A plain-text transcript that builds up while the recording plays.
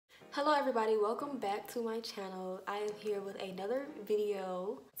Hello everybody, welcome back to my channel. I am here with another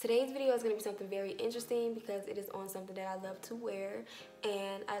video. Today's video is going to be something very interesting because it is on something that I love to wear,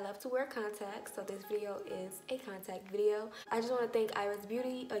 and I love to wear contacts, so this video is a contact video. I just want to thank Iris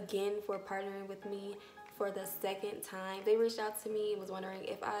Beauty again for partnering with me for the second time. They reached out to me and was wondering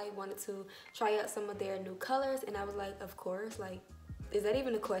if I wanted to try out some of their new colors, and I was like, of course, like, is that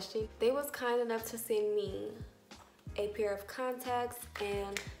even a question? They was kind enough to send me a pair of contacts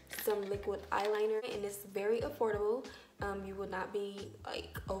and some liquid eyeliner, and it's very affordable. You will not be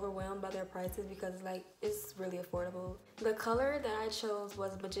like overwhelmed by their prices because like it's really affordable. The color that I chose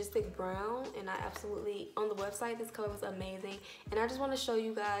was Majestic Brown, and I absolutely, on the website, this color was amazing, and I just want to show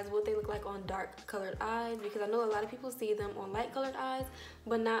you guys what they look like on dark colored eyes because I know a lot of people see them on light colored eyes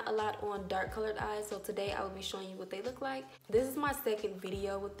but not a lot on dark colored eyes. So today I will be showing you what they look like. This is my second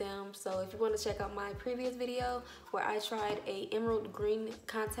video with them, so if you want to check out my previous video where I tried a emerald green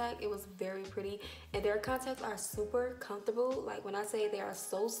contact, it was very pretty, and their contacts are super comfortable. Like when I say they are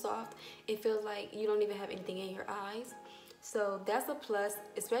so soft, it feels like you don't even have anything in your eyes. So that's a plus,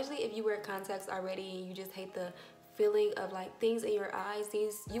 especially if you wear contacts already and you just hate the feeling of like things in your eyes.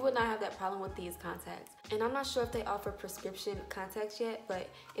 You would not have that problem with these contacts. And I'm not sure if they offer prescription contacts yet, but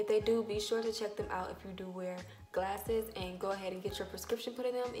if they do, be sure to check them out if you do wear glasses, and go ahead and get your prescription put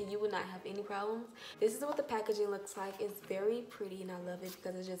in them and you will not have any problems. This is what the packaging looks like. It's very pretty and I love it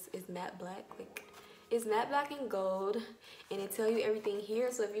because it's matte black. Like, it's matte black and gold, and it tells you everything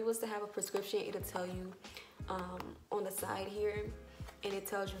here. So if you was to have a prescription, it'll tell you on the side here, and it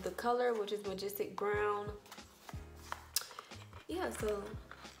tells you the color, which is Majestic Brown. Yeah, so,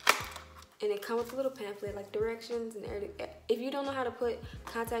 and it comes with a little pamphlet, like directions and everything. If you don't know how to put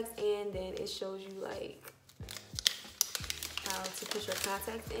contacts in, then it shows you like how to put your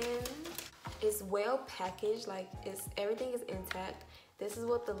contacts in. It's well packaged, like everything is intact. This is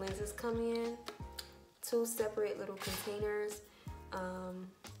what the lenses come in. 2 separate little containers.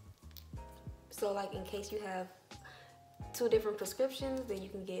 So like in case you have 2 different prescriptions, then you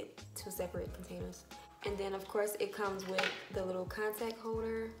can get 2 separate containers. And then of course it comes with the little contact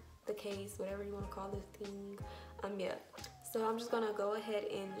holder, the case, whatever you want to call this thing. Yeah. So I'm just gonna go ahead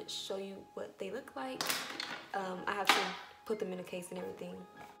and show you what they look like. I have to put them in a case and everything.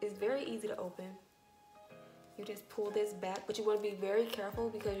 It's very easy to open. You just pull this back, but you want to be very careful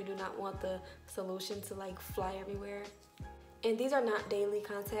because you do not want the solution to like fly everywhere. And these are not daily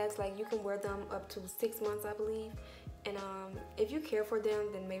contacts. Like you can wear them up to 6 months, I believe. And if you care for them,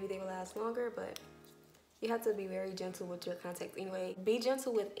 then maybe they will last longer, but you have to be very gentle with your contacts anyway. Be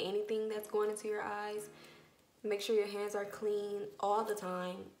gentle with anything that's going into your eyes. Make sure your hands are clean all the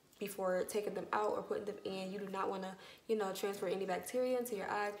time before taking them out or putting them in. You do not want to, you know, transfer any bacteria into your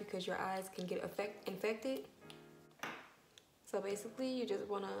eyes because your eyes can get infected. So basically you just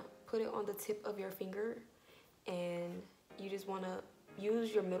want to put it on the tip of your finger, and you just want to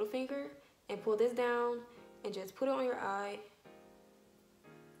use your middle finger and pull this down and just put it on your eye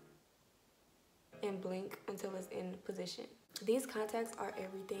and blink until it's in position. These contacts are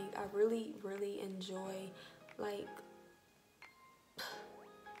everything. I really, really enjoy, like,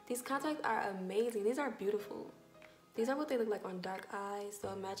 these contacts are amazing. These are beautiful. These are what they look like on dark eyes, so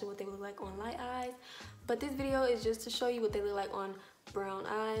imagine what they look like on light eyes. But this video is just to show you what they look like on brown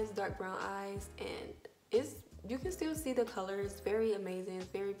eyes, dark brown eyes, and you can still see the color. It's very amazing. It's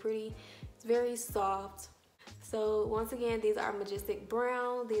very pretty. It's very soft. So once again, these are Majestic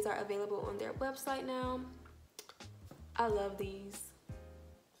Brown. These are available on their website now. I love these.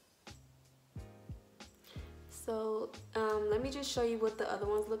 So let me just show you what the other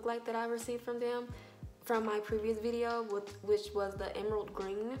ones look like that I received from them from my previous video, which was the emerald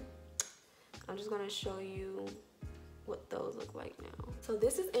green. I'm just going to show you what those look like now. So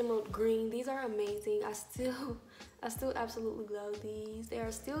this is emerald green. These are amazing. I still absolutely love these. They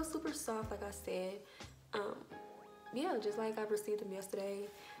are still super soft, like I said. Yeah, just like I received them yesterday.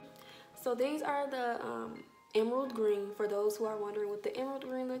 So these are the emerald green, for those who are wondering what the emerald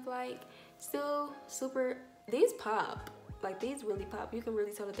green look like. Still super, these pop. Like these really pop. You can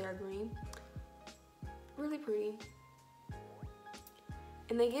really tell that they're green. Really pretty.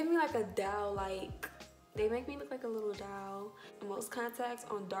 And they give me like a doll, like they make me look like a little doll. Most contacts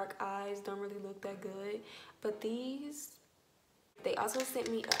on dark eyes don't really look that good, but these, they also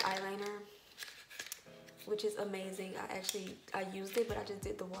sent me an eyeliner, which is amazing. I used it, but I just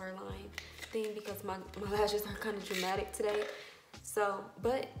did the waterline thing because my lashes are kind of dramatic today. So,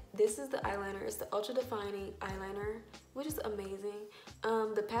 but this is the eyeliner. It's the ultra defining eyeliner, which is amazing.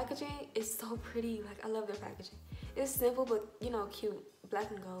 The packaging is so pretty. Like, I love their packaging. It's simple, but you know, cute. Black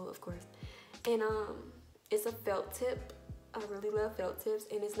and gold, of course. And it's a felt tip I really love felt tips,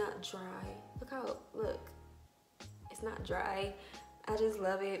 and it's not dry. Look, it's not dry. I just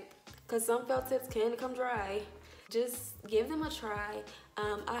love it, because some felt tips can come dry. Just give them a try.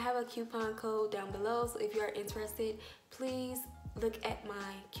 I have a coupon code down below, so if you are interested, please look at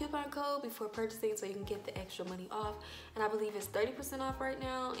my coupon code before purchasing so you can get the extra money off. And I believe it's 30% off right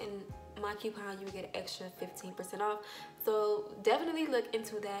now, and my coupon you will get an extra 15% off. So definitely look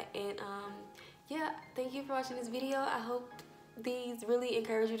into that. And yeah, thank you for watching this video. I hope these really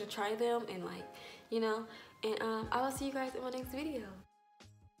encourage you to try them, and like, you know, and I will see you guys in my next video.